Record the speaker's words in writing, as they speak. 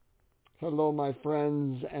Hello, my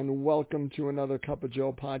friends, and welcome to another Cup of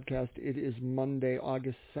Joe podcast. It is Monday,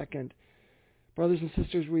 August 2nd. Brothers and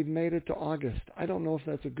sisters, we've made it to August. I don't know if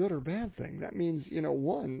that's a good or bad thing. That means,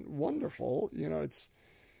 one, wonderful. It's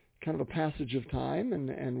kind of a passage of time,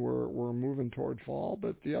 and we're moving toward fall.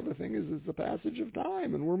 But the other thing is it's a passage of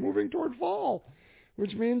time, and we're moving toward fall,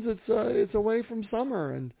 which means it's away from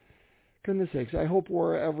summer. And goodness sakes, I hope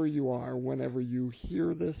wherever you are, whenever you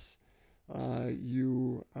hear this,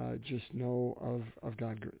 you just know of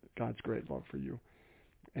God's great love for you,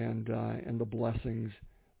 and the blessings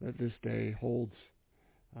that this day holds.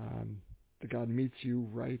 That God meets you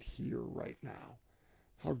right here, right now.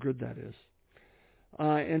 How good that is.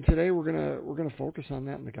 And today we're gonna focus on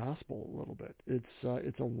that in the gospel a little bit.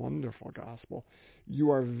 It's a wonderful gospel. You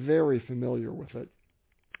are very familiar with it.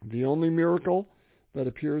 The only miracle that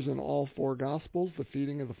appears in all four gospels, the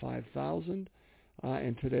feeding of the 5,000.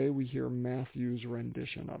 And today we hear Matthew's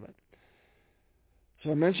rendition of it.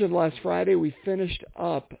 So I mentioned last Friday we finished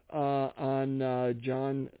up on the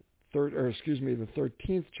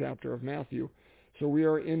 13th chapter of Matthew. So we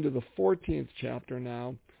are into the 14th chapter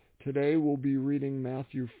now. Today we'll be reading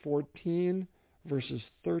Matthew 14, verses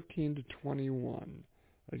 13 to 21.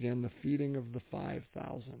 Again, the feeding of the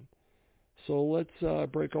 5,000. So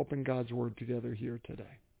let's break open God's Word together here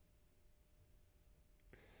today.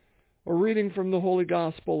 A reading from the Holy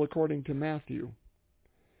Gospel according to Matthew.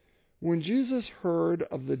 When Jesus heard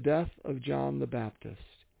of the death of John the Baptist,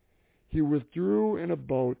 he withdrew in a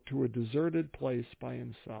boat to a deserted place by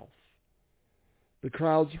himself. The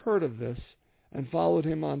crowds heard of this and followed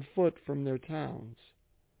him on foot from their towns.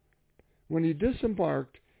 When he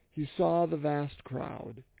disembarked, he saw the vast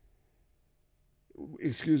crowd.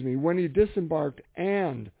 When he disembarked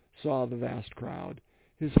and saw the vast crowd,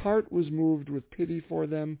 his heart was moved with pity for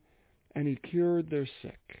them, and he cured their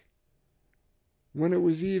sick. When it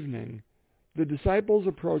was evening, the disciples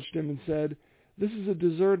approached him and said, "This is a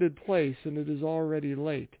deserted place, and it is already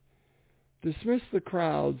late. Dismiss the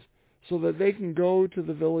crowds so that they can go to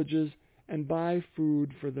the villages and buy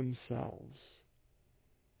food for themselves."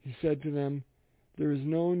 He said to them, "There is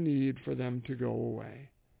no need for them to go away.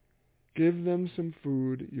 Give them some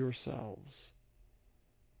food yourselves."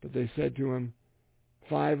 But they said to him,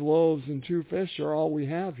 5 loaves and 2 fish are all we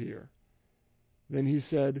have here." Then he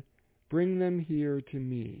said, "Bring them here to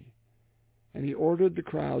me." And he ordered the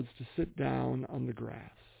crowds to sit down on the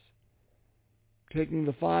grass. Taking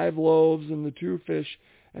the 5 loaves and the 2 fish,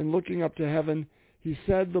 and looking up to heaven, he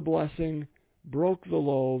said the blessing, broke the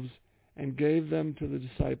loaves, and gave them to the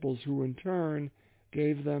disciples, who in turn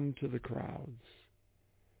gave them to the crowds.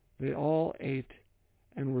 They all ate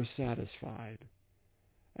and were satisfied.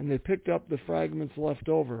 And they picked up the fragments left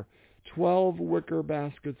over, 12 wicker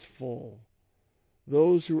baskets full.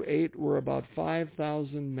 Those who ate were about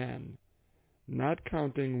 5,000 men, not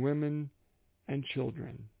counting women and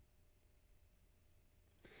children.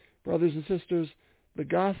 Brothers and sisters, the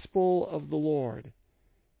gospel of the Lord.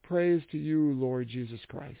 Praise to you, Lord Jesus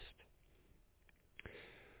Christ.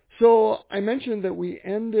 So I mentioned that we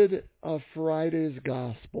ended Friday's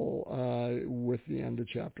gospel with the end of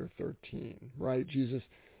chapter 13, right? Jesus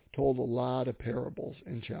told a lot of parables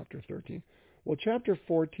in chapter 13. Well, chapter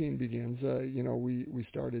 14 begins, we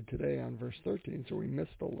started today on verse 13, so we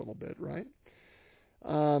missed a little bit, right?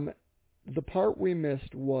 The part we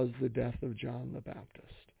missed was the death of John the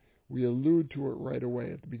Baptist. We allude to it right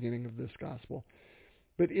away at the beginning of this gospel.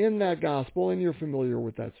 But in that gospel, and you're familiar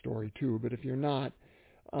with that story too, but if you're not,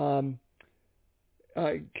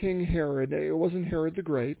 King Herod, it wasn't Herod the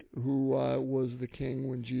Great who was the king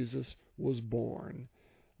when Jesus was born,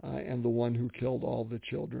 and the one who killed all the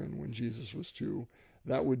children when Jesus was 2.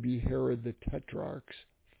 That would be Herod the Tetrarch's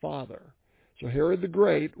father. So Herod the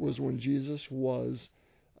Great was when Jesus was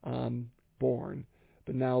born,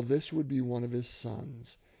 but now this would be one of his sons.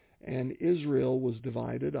 And Israel was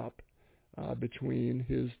divided up between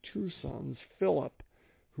his 2 sons, Philip,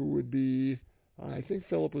 who would be, I think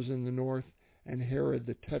Philip was in the north, and Herod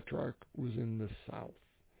the Tetrarch was in the south,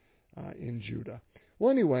 in Judah. Well,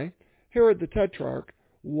 anyway, Herod the Tetrarch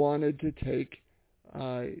wanted to take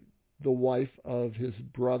the wife of his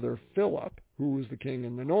brother Philip, who was the king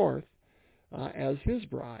in the north, as his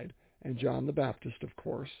bride. And John the Baptist, of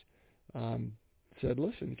course, said,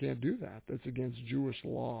 "Listen, you can't do that. That's against Jewish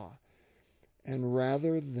law." And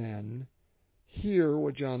rather than hear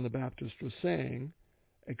what John the Baptist was saying,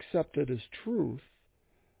 accept it as truth,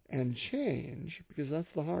 and change, because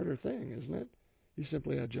that's the harder thing, isn't it? He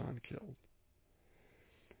simply had John killed.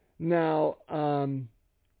 Now,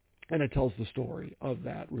 and it tells the story of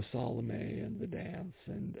that with Salome and the dance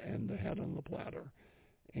and the head on the platter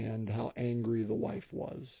and how angry the wife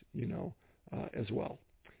was, as well.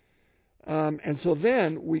 And so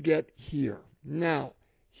then we get here. Now,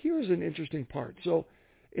 here's an interesting part. So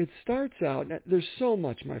it starts out, there's so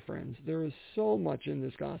much, my friends. There is so much in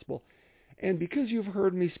this gospel. And because you've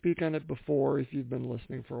heard me speak on it before, if you've been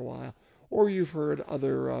listening for a while, or you've heard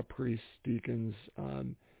other priests, deacons,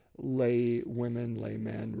 lay women,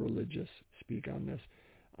 laymen, religious speak on this,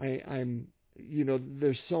 I'm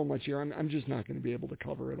there's so much here. I'm just not going to be able to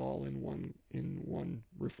cover it all in one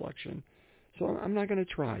reflection. So I'm not going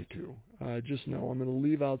to try to. Just know I'm going to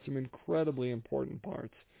leave out some incredibly important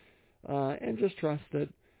parts, and just trust that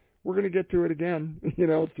we're going to get to it again,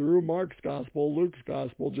 through Mark's gospel, Luke's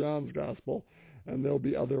gospel, John's gospel, and there'll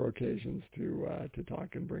be other occasions to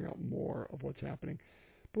talk and bring out more of what's happening.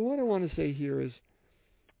 But what I want to say here is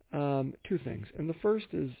two things, and the first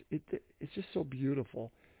is it's just so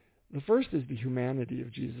beautiful. The first is the humanity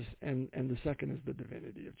of Jesus, and the second is the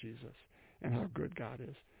divinity of Jesus and how good God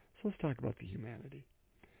is. So let's talk about the humanity.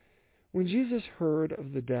 When Jesus heard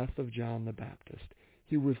of the death of John the Baptist,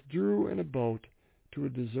 he withdrew in a boat to a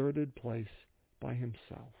deserted place by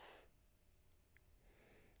himself.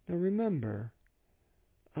 Now remember,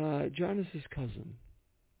 John is his cousin,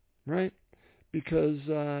 right? Because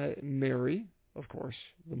Mary, of course,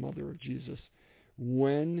 the mother of Jesus,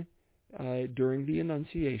 when during the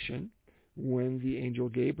Annunciation, when the angel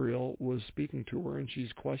Gabriel was speaking to her and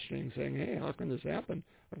she's questioning, saying, hey, how can this happen?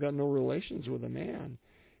 I've got no relations with a man.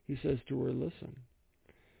 He says to her, listen,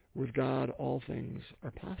 with God all things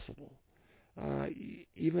are possible.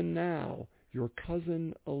 Even now, your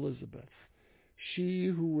cousin Elizabeth, she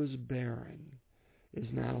who was barren, is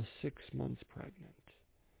now 6 months pregnant.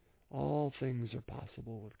 All things are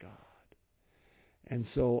possible with God. And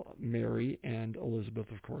so Mary and Elizabeth,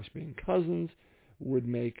 of course, being cousins, would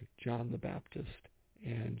make John the Baptist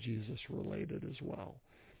and Jesus related as well.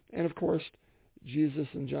 And of course, Jesus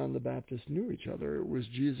and John the Baptist knew each other. It was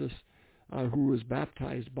Jesus who was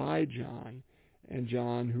baptized by John, and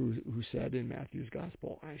John who said in Matthew's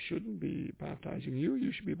Gospel, I shouldn't be baptizing you,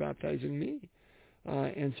 you should be baptizing me.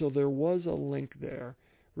 And so there was a link there.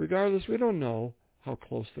 Regardless, we don't know how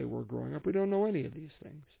close they were growing up. We don't know any of these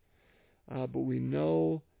things. But we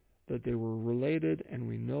know that they were related, and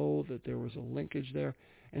we know that there was a linkage there.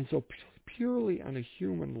 And so purely on a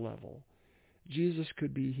human level, Jesus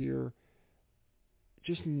could be here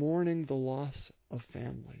just mourning the loss of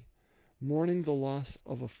family, mourning the loss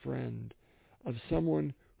of a friend, of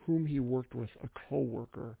someone whom he worked with, a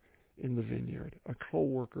co-worker in the vineyard, a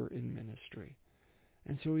co-worker in ministry.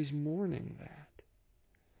 And so he's mourning that.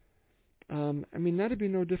 That'd be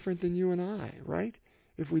no different than you and I, right?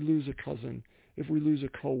 If we lose a cousin, if we lose a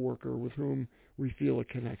co-worker with whom we feel a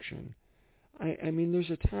connection. There's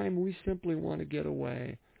a time we simply want to get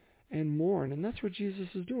away and mourn, and that's what Jesus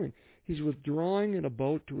is doing. He's withdrawing in a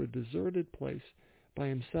boat to a deserted place by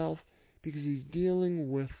himself because he's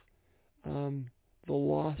dealing with the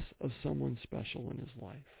loss of someone special in his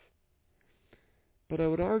life. But I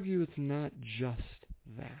would argue it's not just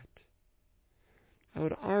that. I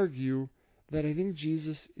would argue that I think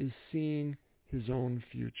Jesus is seeing his own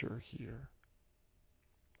future here.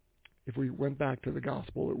 If we went back to the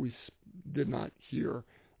gospel that we did not hear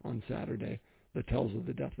on Saturday that tells of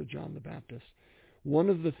the death of John the Baptist, one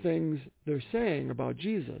of the things they're saying about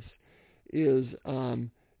Jesus is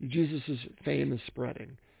Jesus' fame is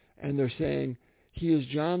spreading. And they're saying, he is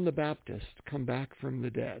John the Baptist come back from the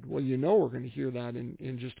dead. Well, we're going to hear that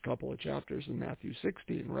in just a couple of chapters in Matthew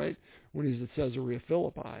 16, right? When he's at Caesarea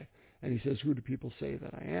Philippi. And he says, who do people say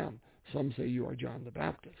that I am? Some say you are John the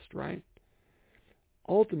Baptist, right?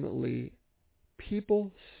 Ultimately,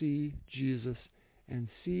 people see Jesus and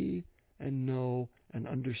see and know and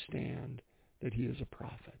understand that he is a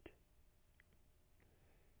prophet.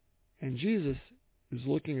 And Jesus is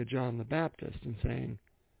looking at John the Baptist and saying,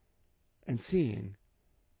 and seeing,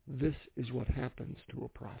 this is what happens to a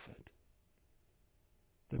prophet.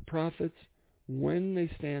 The prophets, when they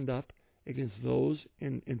stand up against those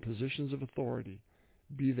in positions of authority,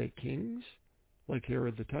 be they kings, like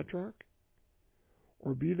Herod the Tetrarch,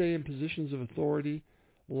 or be they in positions of authority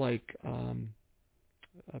like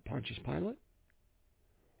Pontius Pilate,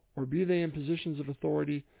 or be they in positions of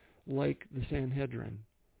authority like the Sanhedrin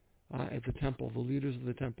at the temple, the leaders of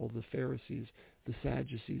the temple, the Pharisees, the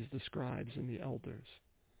Sadducees, the scribes, and the elders.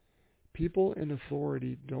 People in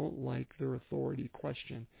authority don't like their authority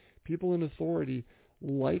questioned. People in authority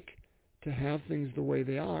like to have things the way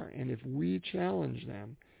they are. And if we challenge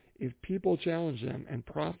them, if people challenge them, and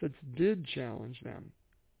prophets did challenge them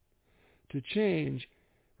to change,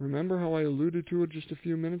 remember how I alluded to it just a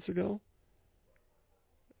few minutes ago?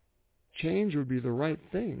 change would be the right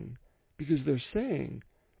thing because they're saying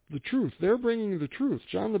the truth. They're bringing the truth.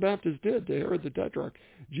 John the Baptist did to Herod the Tetrarch.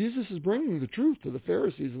 Jesus is bringing the truth to the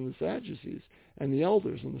Pharisees and the Sadducees and the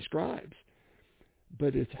elders and the scribes.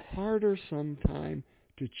 But it's harder sometimes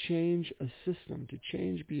to change a system, to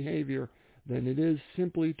change behavior, than it is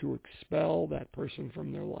simply to expel that person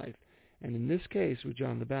from their life. And in this case, with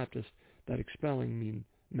John the Baptist, that expelling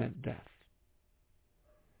meant death.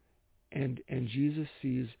 And Jesus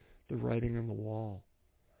sees the writing on the wall.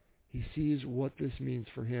 He sees what this means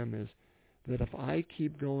for him is that if I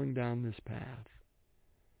keep going down this path,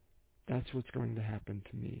 that's what's going to happen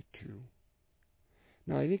to me too.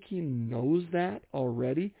 Now, I think he knows that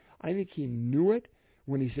already. I think he knew it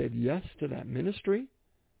when he said yes to that ministry.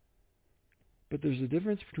 But there's a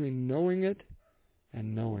difference between knowing it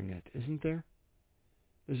and knowing it, isn't there?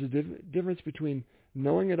 There's a difference between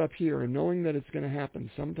knowing it up here and knowing that it's going to happen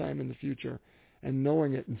sometime in the future and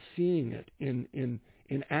knowing it and seeing it in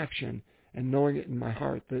action and knowing it in my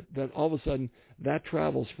heart, that all of a sudden that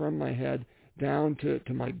travels from my head down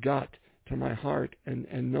to my gut, to my heart,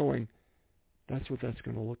 and knowing that's what that's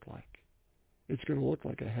going to look like. It's going to look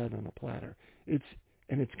like a head on a platter. It's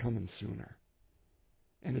coming sooner.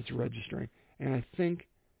 And it's registering. And I think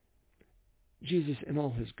Jesus, in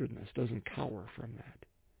all his goodness, doesn't cower from that.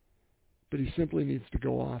 But he simply needs to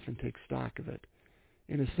go off and take stock of it.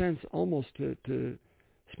 In a sense, almost to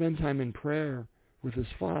spend time in prayer with his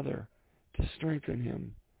Father to strengthen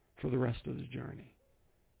him for the rest of the journey.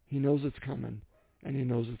 He knows it's coming, and he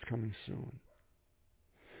knows it's coming soon.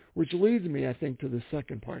 Which leads me, I think, to the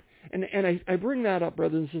second part. And I bring that up,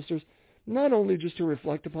 brothers and sisters, not only just to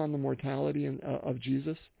reflect upon the mortality of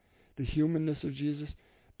Jesus, the humanness of Jesus,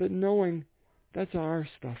 but knowing that's our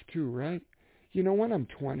stuff too, right? You know, when I'm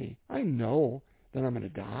 20, I know that I'm going to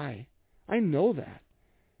die. I know that.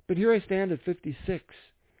 But here I stand at 56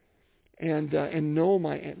 and know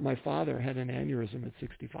my father had an aneurysm at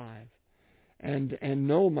 65 and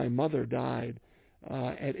know my mother died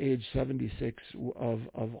at age 76 of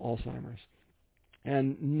Alzheimer's,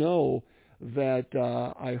 and know that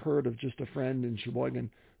I heard of just a friend in Sheboygan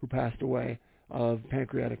who passed away of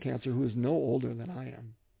pancreatic cancer who is no older than I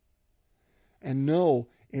am, and know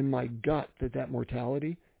in my gut that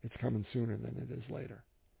mortality, it's coming sooner than it is later.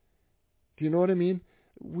 Do you know what I mean?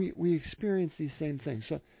 We experience these same things.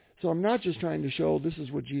 So I'm not just trying to show this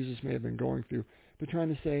is what Jesus may have been going through, but trying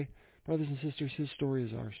to say, brothers and sisters, his story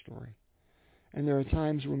is our story. And there are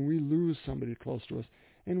times when we lose somebody close to us,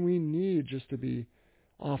 and we need just to be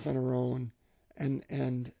off on our own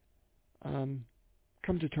and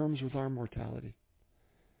come to terms with our mortality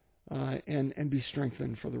and be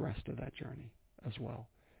strengthened for the rest of that journey as well.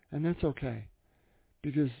 And that's okay,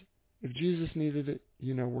 because if Jesus needed it,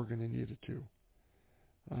 you know we're going to need it too.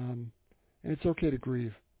 And it's okay to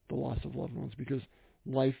grieve the loss of loved ones, because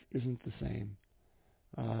life isn't the same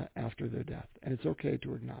after their death. And it's okay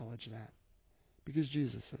to acknowledge that, because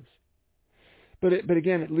Jesus is. But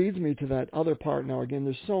again, it leads me to that other part. Now, again,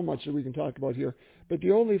 there's so much that we can talk about here, but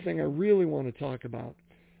the only thing I really want to talk about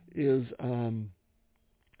is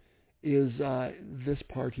this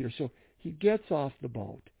part here. So he gets off the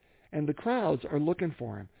boat, and the crowds are looking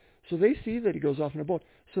for him. So they see that he goes off in a boat.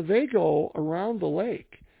 So they go around the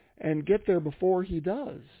lake and get there before he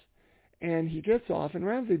does. And he gets off, and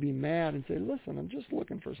rather than be mad and say, listen, I'm just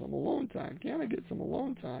looking for some alone time. Can't I get some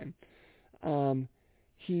alone time?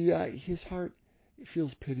 His heart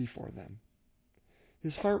feels pity for them.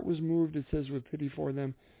 His heart was moved, it says, with pity for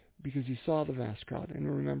them, because he saw the vast crowd. And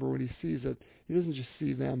remember, when he sees it, he doesn't just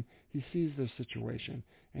see them, he sees their situation,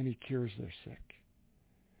 and he cures their sick.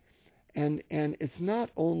 And it's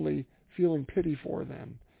not only feeling pity for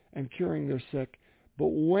them and curing their sick, but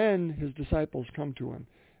when his disciples come to him,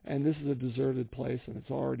 and this is a deserted place, and it's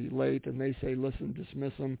already late, and they say, listen,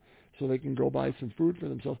 dismiss them so they can go buy some food for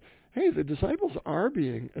themselves. Hey, the disciples are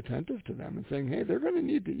being attentive to them and saying, hey, they're going to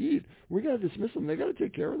need to eat. We got to dismiss them. They got to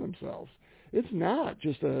take care of themselves. It's not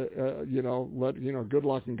just good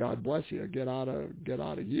luck and God bless you. Get out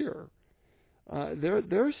of here.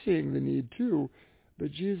 They're seeing the need too,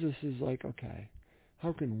 but Jesus is like, okay,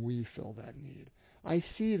 how can we fill that need? I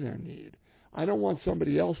see their need. I don't want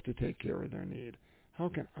somebody else to take care of their need. How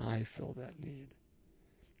can I fill that need?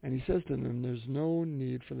 And he says to them, there's no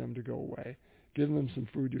need for them to go away. Give them some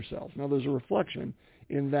food yourselves. Now, there's a reflection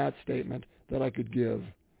in that statement that I could give,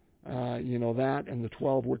 that and the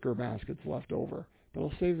 12 wicker baskets left over. But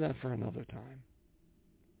I'll save that for another time.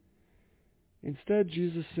 Instead,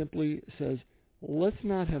 Jesus simply says, let's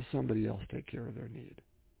not have somebody else take care of their need.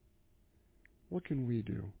 What can we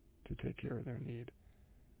do to take care of their need?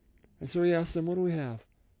 And so he asks them, what do we have?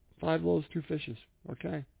 5 loaves, 2 fishes.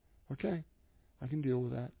 Okay. Okay, I can deal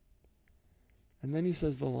with that. And then he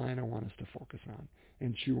says the line I want us to focus on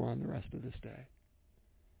and chew on the rest of this day.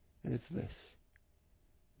 And it's this.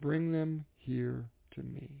 Bring them here to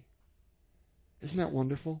me. Isn't that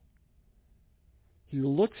wonderful? He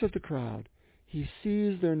looks at the crowd. He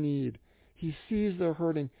sees their need. He sees their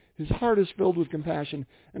hurting. His heart is filled with compassion.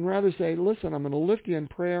 And rather say, listen, I'm going to lift you in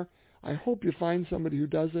prayer. I hope you find somebody who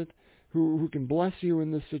does it, who can bless you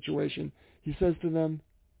in this situation. He says to them,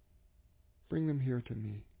 bring them here to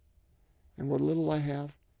me. And what little I have,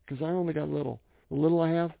 because I only got little, the little I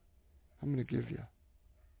have, I'm going to give you.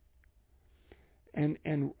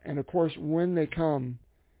 And of course, when they come,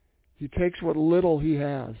 he takes what little he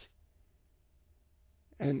has.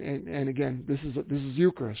 And again, this is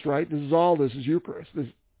Eucharist, right? This is Eucharist. This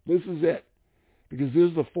is it. Because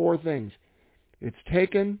there's the four things. It's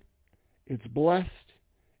taken, it's blessed,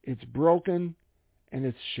 it's broken, and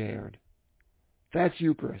it's shared. That's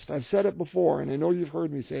Eucharist. I've said it before, and I know you've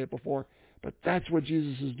heard me say it before, but that's what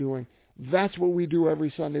Jesus is doing. That's what we do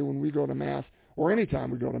every Sunday when we go to Mass, or any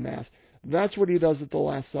time we go to Mass. That's what he does at the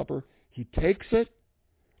Last Supper. He takes it,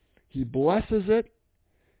 he blesses it,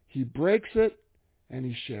 he breaks it, and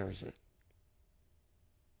he shares it.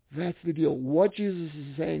 That's the deal. What Jesus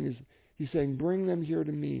is saying is, he's saying, bring them here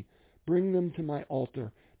to me. Bring them to my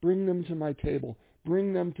altar. Bring them to my table.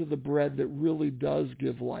 Bring them to the bread that really does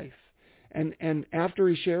give life. And after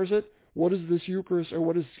he shares it, what does this Eucharist, or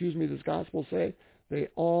what does, this Gospel say? They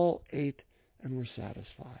all ate and were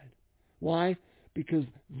satisfied. Why? Because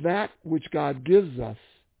that which God gives us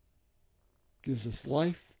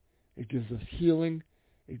life. It gives us healing.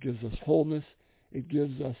 It gives us wholeness. It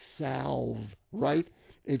gives us salve, right?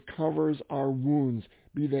 It covers our wounds,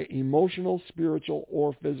 be they emotional, spiritual,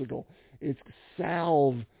 or physical. It's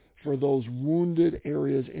salve for those wounded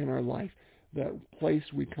areas in our life, that place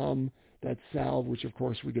we come, that salve, which of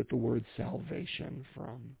course we get the word salvation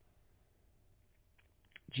from.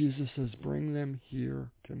 Jesus says, bring them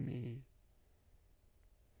here to me.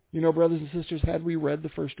 You know, brothers and sisters, had we read the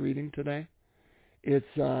first reading today,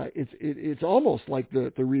 it's almost like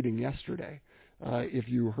the reading yesterday. If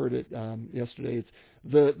you heard it yesterday, it's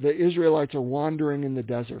the Israelites are wandering in the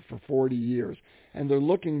desert for 40 years, and they're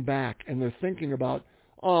looking back and they're thinking about,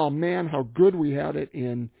 oh man, how good we had it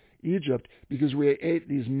in Egypt, because we ate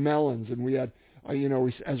these melons and we had,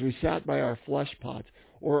 as we sat by our flesh pots,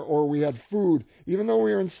 or we had food. Even though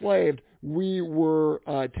we were enslaved, we were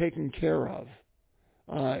taken care of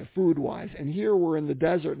food-wise. And here we're in the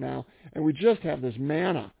desert now, and we just have this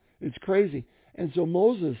manna. It's crazy. And so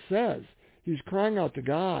Moses says, he's crying out to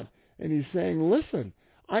God, and he's saying, listen,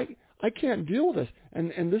 I can't deal with this.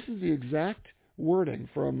 And this is the exact wording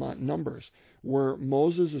from Numbers, where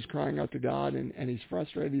Moses is crying out to God, and he's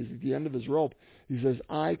frustrated. He's at the end of his rope. He says,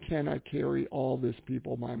 I cannot carry all this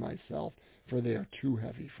people by myself, for they are too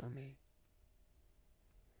heavy for me.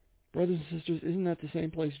 Brothers and sisters, isn't that the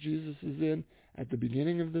same place Jesus is in at the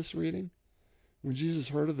beginning of this reading? When Jesus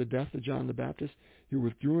heard of the death of John the Baptist, he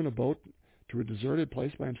withdrew in a boat to a deserted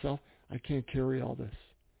place by himself. I can't carry all this.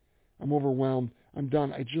 I'm overwhelmed. I'm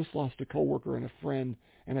done. I just lost a coworker and a friend,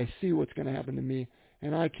 and I see what's going to happen to me,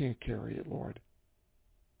 and I can't carry it, Lord.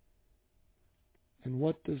 And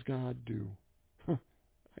what does God do?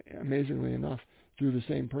 Amazingly enough, through the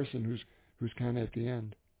same person who's kind of at the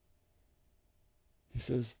end. He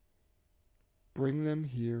says, bring them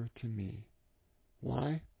here to me.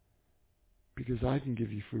 Why? Because I can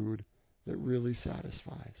give you food that really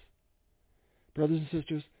satisfies. Brothers and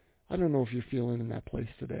sisters, I don't know if you're feeling in that place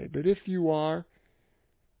today, but if you are,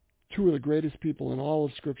 two of the greatest people in all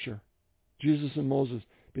of Scripture, Jesus and Moses,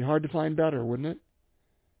 be hard to find better, wouldn't it?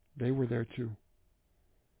 They were there too.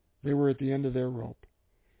 They were at the end of their rope.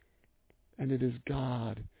 And it is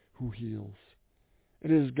God who heals.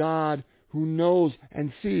 It is God who knows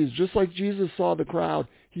and sees. Just like Jesus saw the crowd,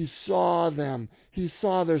 he saw them. He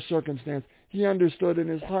saw their circumstance. He understood, and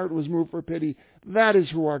his heart was moved for pity. That is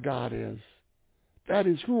who our God is. That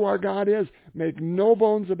is who our God is. Make no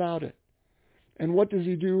bones about it. And what does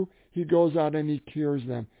he do? He goes out and he cures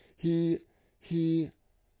them. He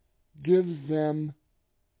gives them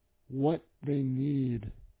what they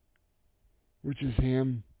need, which is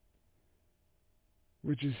him.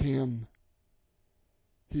 Which is him.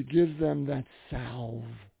 He gives them that salve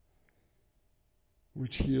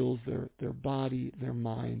which heals their body, their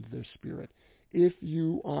mind, their spirit. If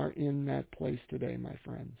you are in that place today, my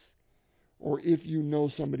friends, or if you know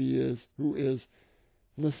somebody who is,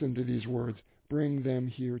 listen to these words. Bring them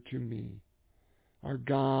here to me. Our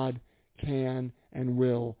God can and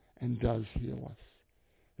will and does heal us.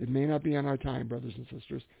 It may not be on our time, brothers and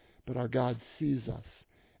sisters, but our God sees us,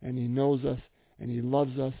 and he knows us, and he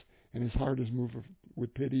loves us, and his heart is moved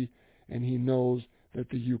with pity, and he knows that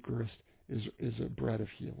the Eucharist is a bread of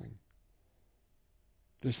healing.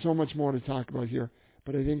 There's so much more to talk about here,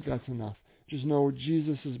 but I think that's enough. Just know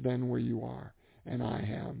Jesus has been where you are, and I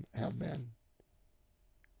have been.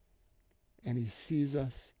 And he sees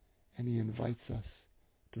us, and he invites us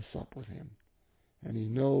to sup with him. And he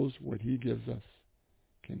knows what he gives us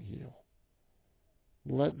can heal.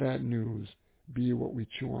 Let that news be what we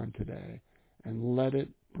chew on today, and let it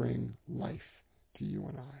bring life to you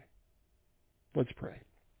and I. Let's pray.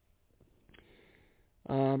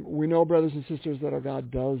 We know, brothers and sisters, that our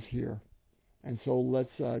God does hear. And so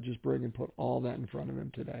let's just bring and put all that in front of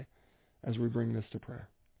him today as we bring this to prayer.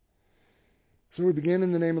 So we begin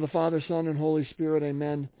in the name of the Father, Son, and Holy Spirit.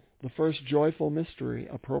 Amen. The first joyful mystery,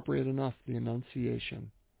 appropriate enough, the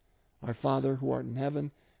Annunciation. Our Father, who art in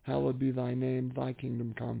heaven, hallowed be thy name. Thy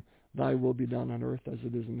kingdom come. Thy will be done on earth as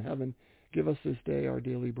it is in heaven. Give us this day our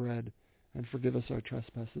daily bread, and forgive us our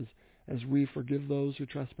trespasses, as we forgive those who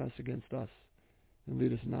trespass against us. And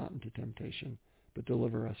lead us not into temptation, but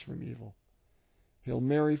deliver us from evil. Hail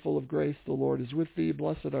Mary, full of grace, the Lord is with thee.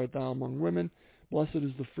 Blessed art thou among women. Blessed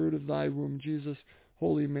is the fruit of thy womb, Jesus.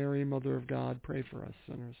 Holy Mary, Mother of God, pray for us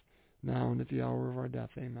sinners, now and at the hour of our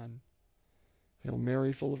death. Amen. Hail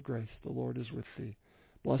Mary, full of grace, the Lord is with thee.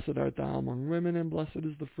 Blessed art thou among women, and blessed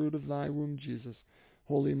is the fruit of thy womb, Jesus.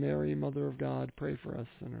 Holy Mary, Mother of God, pray for us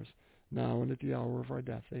sinners, now and at the hour of our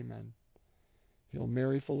death. Amen. Hail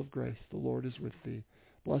Mary, full of grace, the Lord is with thee.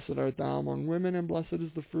 Blessed art thou among women, and blessed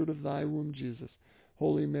is the fruit of thy womb, Jesus.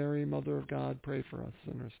 Holy Mary, Mother of God, pray for us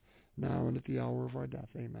sinners, now and at the hour of our death.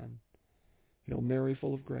 Amen. Hail Mary,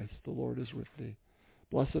 full of grace, the Lord is with thee.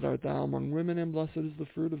 Blessed art thou among women, and blessed is the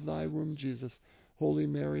fruit of thy womb, Jesus. Holy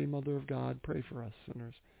Mary, Mother of God, pray for us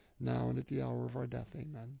sinners, now and at the hour of our death.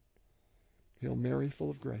 Amen. Hail Mary, full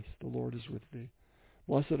of grace, the Lord is with thee.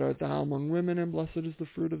 Blessed art thou among women, and blessed is the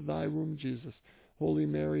fruit of thy womb, Jesus. Holy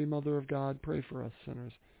Mary, Mother of God, pray for us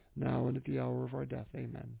sinners, now and at the hour of our death.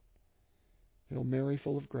 Amen. Hail Mary,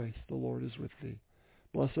 full of grace, the Lord is with thee.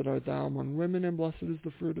 Blessed art thou among women, and blessed is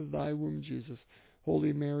the fruit of thy womb, Jesus.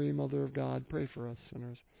 Holy Mary, Mother of God, pray for us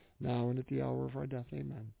sinners, now and at the hour of our death.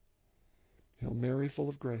 Amen. Hail Mary, full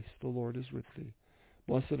of grace, the Lord is with thee.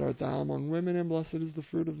 Blessed art thou among women, and blessed is the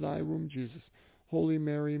fruit of thy womb, Jesus. Holy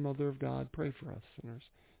Mary, Mother of God, pray for us sinners,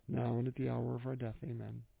 now and at the hour of our death.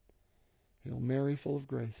 Amen. Hail Mary, full of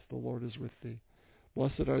grace, the Lord is with thee.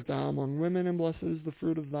 Blessed art thou among women, and blessed is the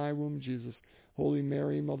fruit of thy womb, Jesus. Holy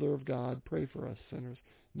Mary, Mother of God, pray for us sinners,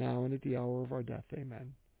 now and at the hour of our death.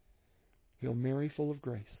 Amen. Hail Mary, full of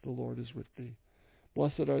grace, the Lord is with thee.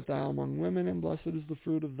 Blessed art thou among women, and blessed is the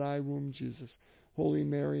fruit of thy womb, Jesus. Holy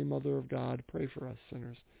Mary, Mother of God, pray for us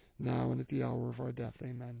sinners, now and at the hour of our death.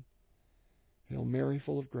 Amen. Hail Mary,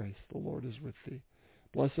 full of grace, the Lord is with thee.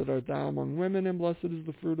 Blessed art thou among women, and blessed is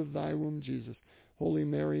the fruit of thy womb, Jesus. Holy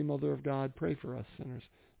Mary, Mother of God, pray for us sinners,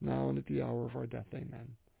 now and at the hour of our death. Amen.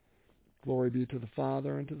 Glory be to the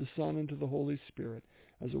Father, and to the Son, and to the Holy Spirit,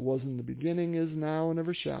 as it was in the beginning, is now, and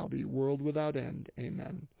ever shall be, world without end.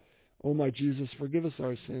 Amen. O my Jesus, forgive us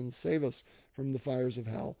our sins, save us from the fires of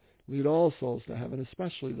hell. Lead all souls to heaven,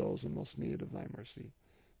 especially those in most need of thy mercy.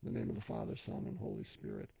 In the name of the Father, Son, and Holy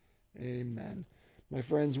Spirit. Amen. My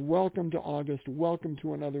friends, welcome to August. Welcome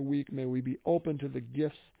to another week. May we be open to the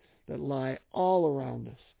gifts that lie all around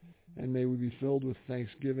us, and may we be filled with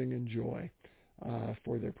thanksgiving and joy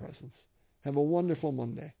for their presence. Have a wonderful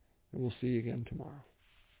Monday, and we'll see you again tomorrow.